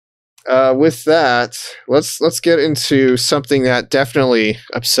with that, let's get into something that definitely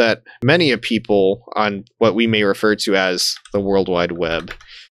upset many of people on what we may refer to as the World Wide Web.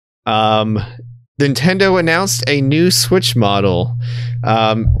 Nintendo announced a new Switch model.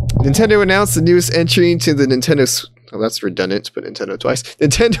 Nintendo announced the newest entry into the Nintendo. Oh, that's redundant to put Nintendo twice.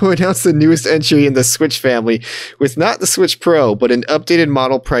 Nintendo announced the newest entry in the Switch family with not the Switch Pro, but an updated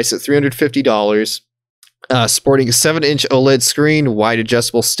model priced at $350. Sporting a 7-inch OLED screen, wide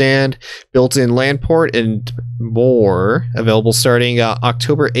adjustable stand, built-in LAN port, and more. Available starting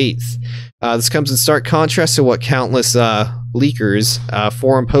October 8th. This comes in stark contrast to what countless leakers,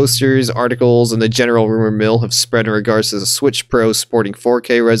 forum posters, articles, and the general rumor mill have spread in regards to the Switch Pro sporting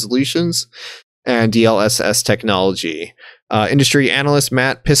 4K resolutions and DLSS technology. Industry analyst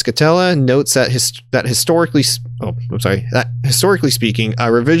Matt Piscatella notes that historically speaking,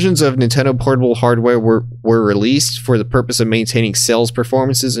 revisions of Nintendo portable hardware were released for the purpose of maintaining sales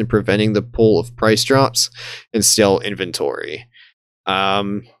performances and preventing the pull of price drops and stale inventory.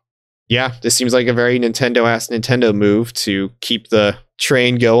 Yeah, this seems like a very Nintendo move to keep the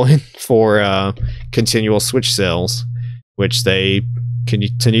train going for continual Switch sales, which they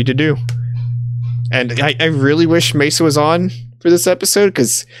continue to do. And I really wish Mesa was on for this episode,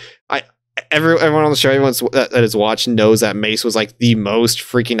 because everyone on the show, everyone that has watched knows that Mesa was like the most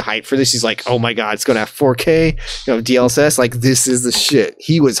freaking hyped for this. He's like, oh my god, it's gonna have 4K, DLSS, like this is the shit.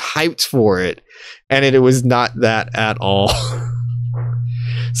 He was hyped for it, and it was not that at all.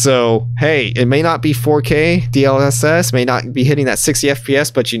 So hey, it may not be 4K DLSS, may not be hitting that 60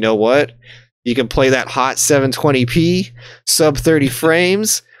 FPS, but you know what? You can play that hot 720p, sub 30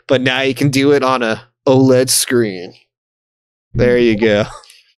 frames. But now you can do it on a OLED screen. There you go.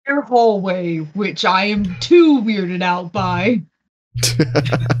 Your hallway, which I am too weirded out by.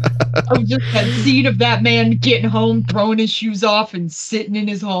 Of just that scene of that man getting home, throwing his shoes off, and sitting in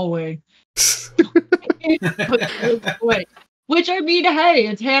his hallway. Which, I mean, hey,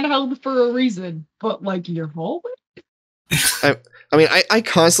 it's handheld for a reason. But, like, your hallway? I mean, I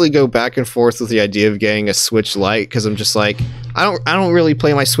constantly go back and forth with the idea of getting a Switch Lite, because I'm just like, I don't really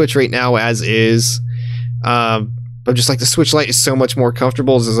play my Switch right now as is. I'm just like, the Switch Lite is so much more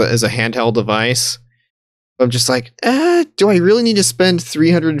comfortable as a handheld device. I'm just like, do I really need to spend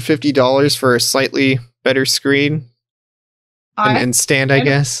 $350 for a slightly better screen and stand? I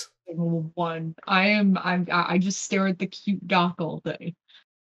guess. One, I just stare at the cute dock all day.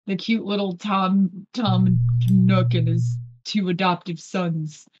 The cute little Tom Nook and his 2 adoptive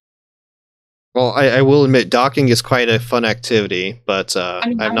sons. Well, I will admit, docking is quite a fun activity, but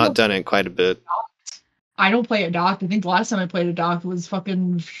I've not done it quite a bit. I don't play a dock. I think the last time I played a dock was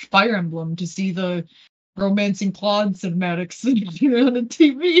fucking Fire Emblem to see the romancing Claude cinematics on the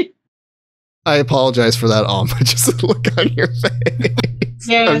TV. I apologize for that, just the look on your face.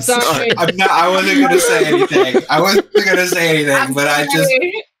 Yeah, I'm sorry. I wasn't going to say anything.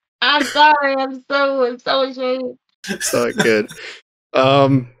 I'm sorry. I'm so ashamed. It's not good.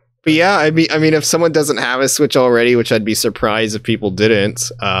 But yeah, I mean, if someone doesn't have a Switch already, which I'd be surprised if people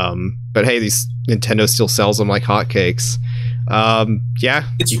didn't. But hey, Nintendo still sells them like hotcakes. Yeah,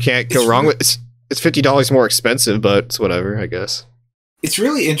 you can't go wrong with it. It's $50 more expensive, but it's whatever, I guess. It's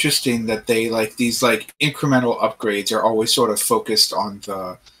really interesting that they these incremental upgrades are always sort of focused on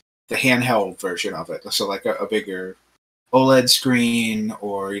the handheld version of it. So like a bigger OLED screen,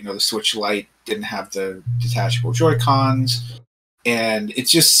 or the Switch Lite didn't have the detachable Joy-Cons, and it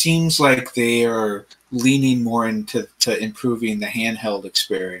just seems like they are leaning more into improving the handheld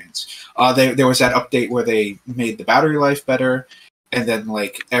experience. There was that update where they made the battery life better, and then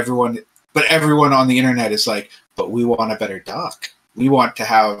everyone on the internet is like, but we want a better dock. We want to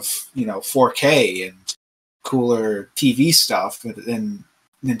have 4K and cooler TV stuff, and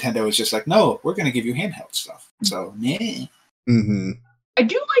Nintendo is just like, no, we're going to give you handheld stuff. So, yeah. Mm-hmm. I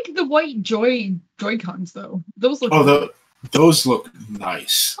do like the white Joy-Cons though. Those look. Those look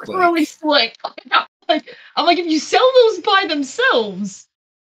nice. Really slick. I'm like, if you sell those by themselves,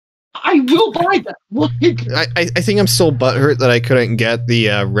 I will buy them. I think I'm still butthurt that I couldn't get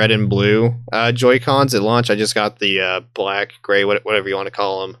the red and blue Joy-Cons at launch. I just got the black, gray, whatever you want to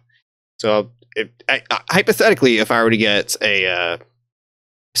call them. So, hypothetically, if I were to get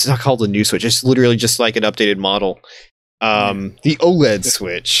it's not called a new Switch. It's literally just like an updated model. The OLED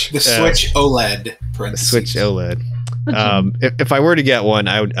Switch. The Switch OLED. The Switch OLED. If I were to get one,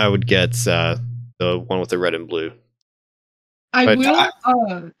 I would get the one with the red and blue. I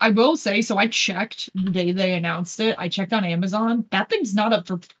will say, so I checked the day they announced it. I checked on Amazon. That thing's not up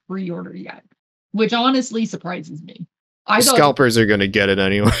for pre-order yet, which honestly surprises me. Scalpers are going to get it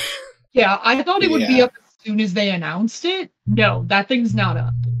anyway. Yeah, I thought it would be up as soon as they announced it. No, that thing's not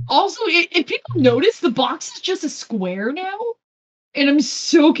up. Also, if people notice, the box is just a square now, and I'm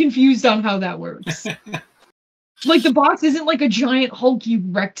so confused on how that works. Like, the box isn't like a giant hulky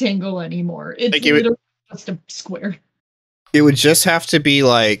rectangle anymore. It's Like literally just a square. It would just have to be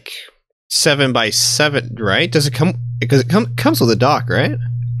like 7x7, right? Does it come? Because it comes with a dock, right?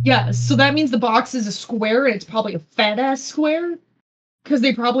 Yeah, so that means the box is a square, and it's probably a fat-ass square. Because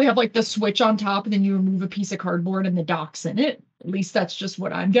they probably have, like, the switch on top, and then you remove a piece of cardboard, and the dock's in it. At least that's just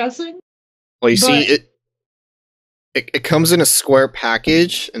what I'm guessing. Well, you see, it comes in a square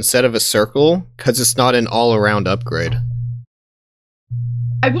package instead of a circle, because it's not an all-around upgrade.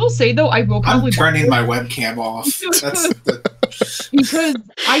 I will say, though, I will probably... I'm turning my webcam off. Because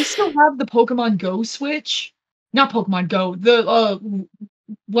I still have the Pokemon Go Switch. Not Pokemon Go, the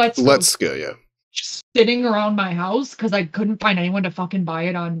Let's Go, yeah. Just sitting around my house because I couldn't find anyone to fucking buy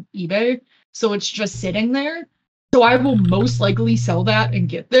it on eBay. So it's just sitting there. So I will most likely sell that and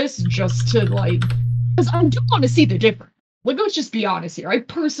get this just to, like... Because I do want to see the difference. Like, let's just be honest here. I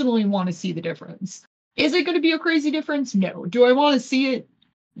personally want to see the difference. Is it going to be a crazy difference? No. Do I want to see it?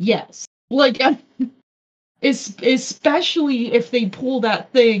 Yes. Like, especially if they pull that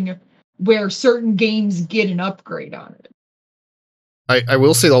thing where certain games get an upgrade on it. I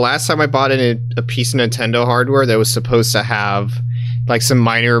will say the last time I bought a piece of Nintendo hardware that was supposed to have like some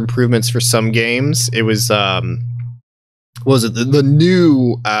minor improvements for some games, it was what was it, the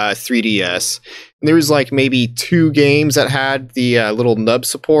new 3DS. And there was like maybe 2 games that had the little nub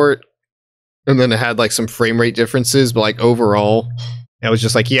support, and then it had like some frame rate differences, but like overall I was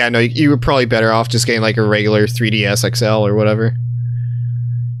just like, yeah, no, you were probably better off just getting like a regular 3DS XL or whatever.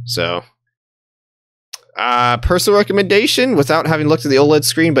 So personal recommendation, without having looked at the OLED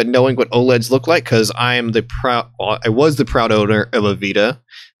screen, but knowing what OLEDs look like, because I was the proud owner of a Vita.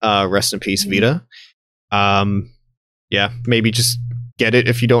 Rest in peace, Vita. Yeah, maybe just get it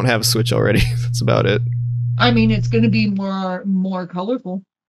if you don't have a Switch already. That's about it. I mean, it's going to be more colorful.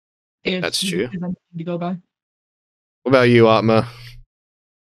 That's true. To go by. What about you, Atma?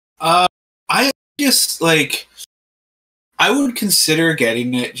 I just like. I would consider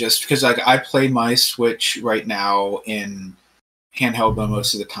getting it just because like I play my Switch right now in handheld mode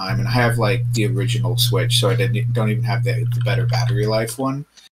most of the time, and I have like the original Switch, so I don't even have the better battery life one,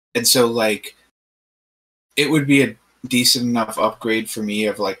 and so like it would be a decent enough upgrade for me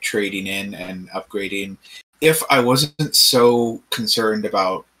of like trading in and upgrading if I wasn't so concerned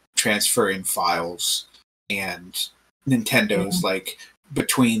about transferring files and Nintendo's like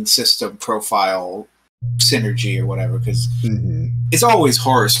between system profile synergy or whatever, because it's always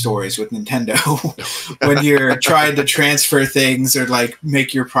horror stories with Nintendo when you're trying to transfer things or like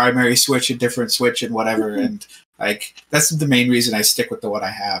make your primary Switch a different Switch and whatever, and like that's the main reason I stick with the one I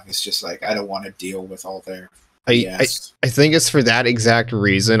have. It's just like I don't want to deal with all their I think it's for that exact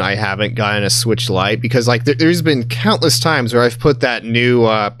reason I haven't gotten a Switch Lite, because like there's been countless times where I've put that new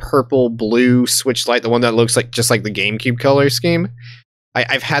purple blue Switch Lite, the one that looks like just like the GameCube color scheme.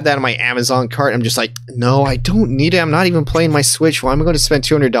 I've had that on my Amazon cart. I'm just like, no, I don't need it. I'm not even playing my Switch. Why am I going to spend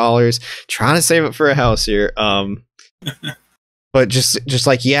 $200 trying to save it for a house here? But just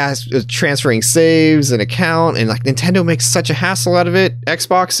like, yeah, transferring saves and account, and like Nintendo makes such a hassle out of it.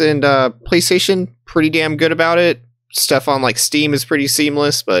 Xbox and PlayStation, pretty damn good about it. Stuff on like Steam is pretty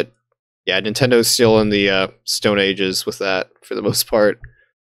seamless, but yeah, Nintendo's still in the Stone Ages with that for the most part.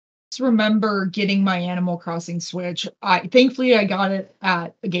 Remember getting my Animal Crossing Switch. Thankfully I got it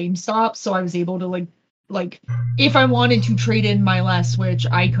at a GameStop, so I was able to like if I wanted to trade in my last Switch,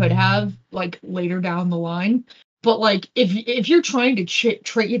 I could have like later down the line. But like if you're trying to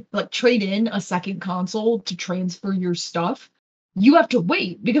trade in a second console to transfer your stuff, you have to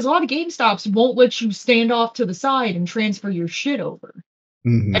wait, because a lot of GameStops won't let you stand off to the side and transfer your shit over.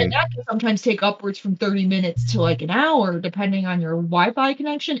 And that can sometimes take upwards from 30 minutes to like an hour, depending on your Wi-Fi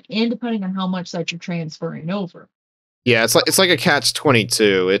connection and depending on how much that you're transferring over. Yeah, it's like a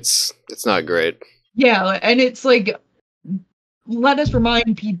catch-22. It's not great. Yeah, and it's like, let us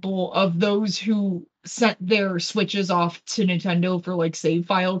remind people of those who sent their Switches off to Nintendo for like save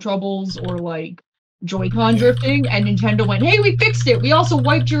file troubles or like Joy-Con drifting, and Nintendo went, hey, we fixed it. We also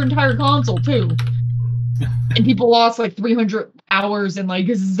wiped your entire console too. And people lost like 300 hours in like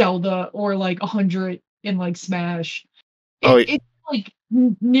Zelda or like 100 in like Smash. It's like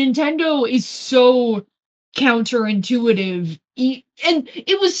Nintendo is so counterintuitive. And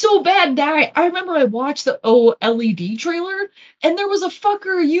it was so bad that I remember I watched the OLED trailer, and there was a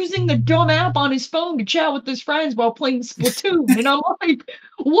fucker using the dumb app on his phone to chat with his friends while playing Splatoon. And I'm like,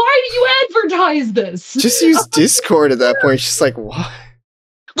 why do you advertise this? Just use Discord at that point. It's just like, what?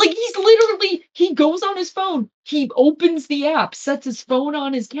 Like, he's literally, he goes on his phone, he opens the app, sets his phone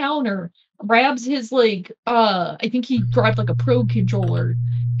on his counter, grabs his, like, I think he grabbed, like, a Pro controller,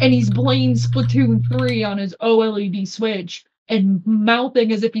 and he's playing Splatoon 3 on his OLED Switch, and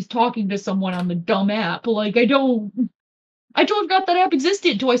mouthing as if he's talking to someone on the dumb app. Like, I totally forgot that app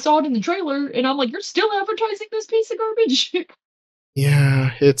existed until I saw it in the trailer, and I'm like, you're still advertising this piece of garbage?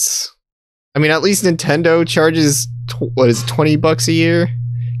 Yeah, it's... I mean, at least Nintendo charges, what is it, $20 a year?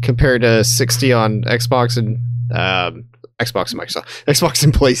 Compared to 60 on Xbox and Xbox and Microsoft, Xbox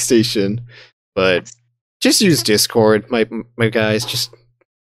and PlayStation. But just use Discord, my guys. Just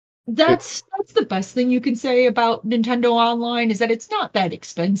that's the best thing you can say about Nintendo Online is that it's not that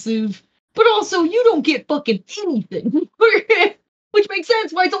expensive, but also you don't get fucking anything, which makes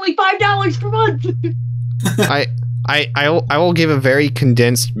sense why it's only $5 per month. I will give a very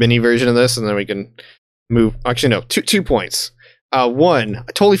condensed mini version of this, and then we can move. Actually, no, two points. One,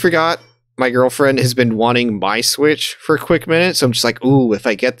 I totally forgot. My girlfriend has been wanting my Switch for a quick minute, so I'm just like, ooh, if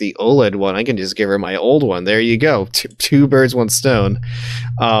I get the OLED one, I can just give her my old one. There you go. Two birds, one stone.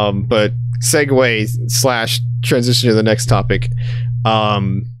 But segue / transition to the next topic.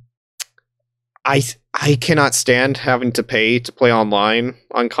 I cannot stand having to pay to play online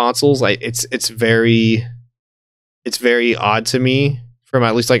on consoles. It's very odd to me from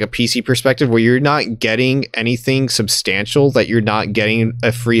at least like a PC perspective, where you're not getting anything substantial that you're not getting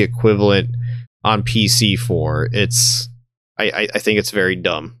a free equivalent on PC for. I think it's very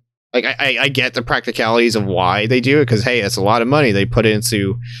dumb. Like I get the practicalities of why they do it, because hey, it's a lot of money they put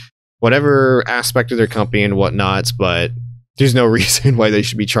into whatever aspect of their company and whatnot, but there's no reason why they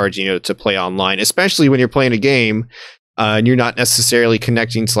should be charging you to play online, especially when you're playing a game. And you're not necessarily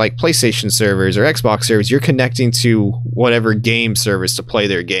connecting to like PlayStation servers or Xbox servers. You're connecting to whatever game service to play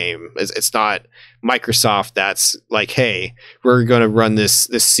their game. It's not Microsoft that's like, hey, we're going to run this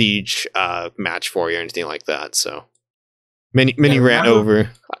Siege match for you or anything like that. So many ran over.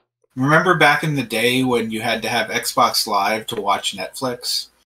 Remember back in the day when you had to have Xbox Live to watch Netflix?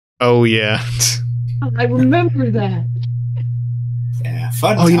 Oh, yeah. I remember that. Yeah,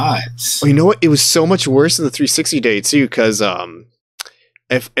 fun times. You know what? It was so much worse in the 360 day too, because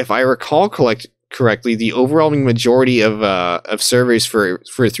if I recall correctly, the overwhelming majority of servers for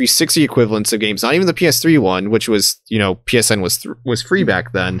 360 equivalents of games, not even the PS3 one, which was, you know, PSN was free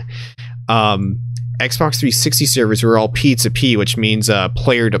back then. Xbox 360 servers were all P2P, which means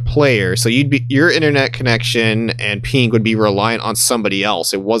player to player. So your internet connection and ping would be reliant on somebody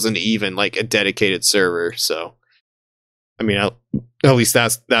else. It wasn't even like a dedicated server. So, I mean, at least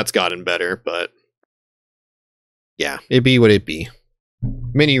that's gotten better, but yeah, it be what it be.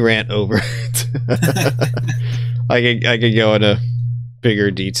 Mini rant over. I could go into bigger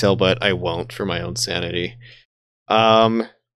detail, but I won't for my own sanity.